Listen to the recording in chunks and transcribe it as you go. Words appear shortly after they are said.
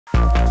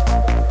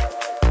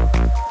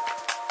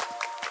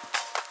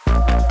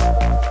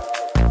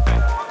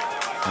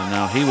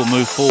he will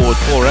move forward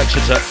for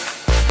Exeter.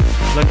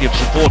 Plenty of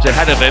support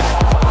ahead of him.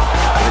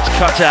 But it's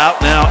cut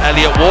out now.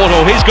 Elliot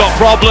Wardle, he's got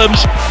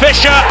problems.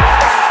 Fisher!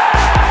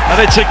 And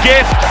it's a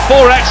gift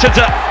for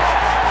Exeter.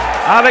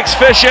 Alex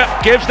Fisher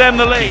gives them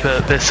the lead.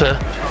 Visser,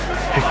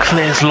 who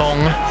clears long.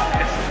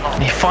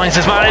 And he finds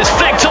his man, it's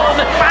flicked on,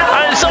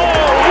 and it's, oh,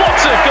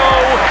 what a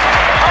goal!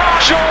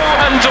 Joel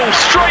Randall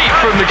straight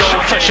from the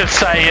goal, I should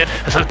say.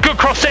 It's a good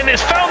cross in,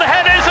 it's found the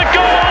head, it's a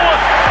goal!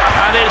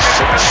 And it's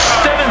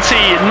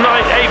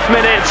 79th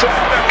minute,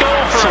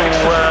 goal for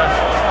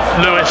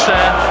Lewis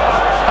there.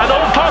 And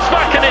on pass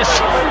back, and it's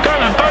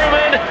going to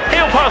Bowman,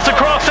 he'll pass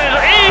across, it's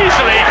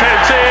easily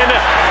picked in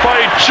by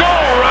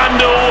Joel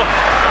Randall.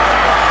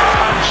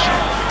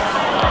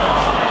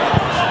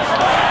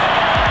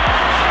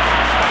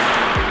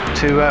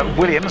 To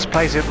Williams,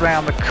 plays it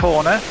round the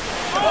corner.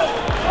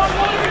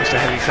 Just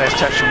a heavy first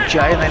touch from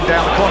Jay, and then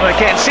down the corner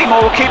again.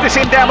 Seymour will keep this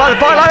in down by the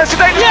byline. It's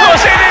a dangerous cross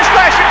in, it's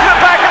smashed into the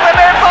back of the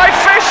net by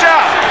Fisher.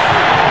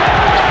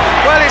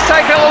 Well, it's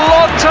taken a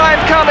long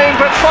time coming,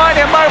 but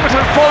finally a moment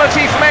of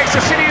quality from Exeter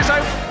City is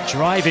over.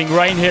 Driving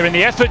rain here in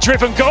the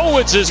effort-driven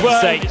goalwards as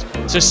well.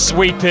 To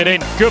sweep it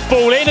in. Good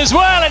ball in as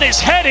well, and it's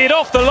headed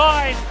off the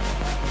line.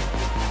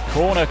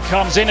 Corner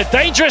comes in, a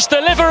dangerous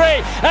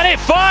delivery, and it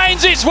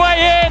finds its way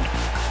in.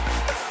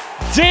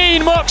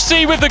 Dean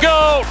Moxey with the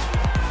goal.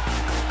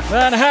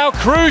 And how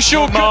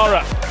crucial.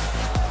 Mara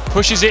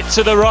pushes it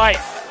to the right.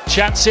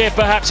 Chance here,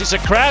 perhaps. It's a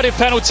crowded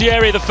penalty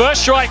area. The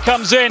first strike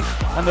comes in,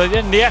 and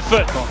then the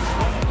effort.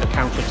 The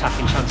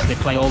counter-attacking chance they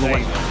play all the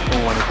way.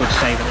 Oh, and a good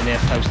save at the near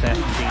post there.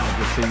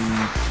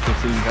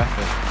 Platoon's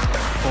effort.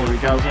 Before he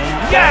goes in.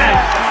 Yes!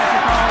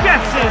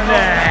 Gets in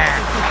there!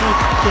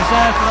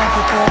 Deserved for that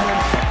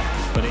performance.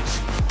 But it's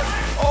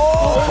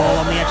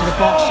ball on the edge of the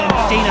box, and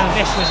Dino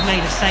Visser has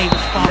made a save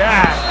at far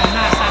back, and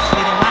that's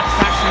actually the last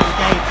action of the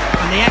game.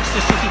 And the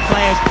Exeter City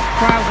players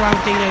crowd round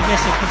Dino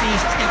Visser because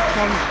he's tipped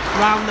one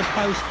round the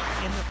post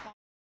in the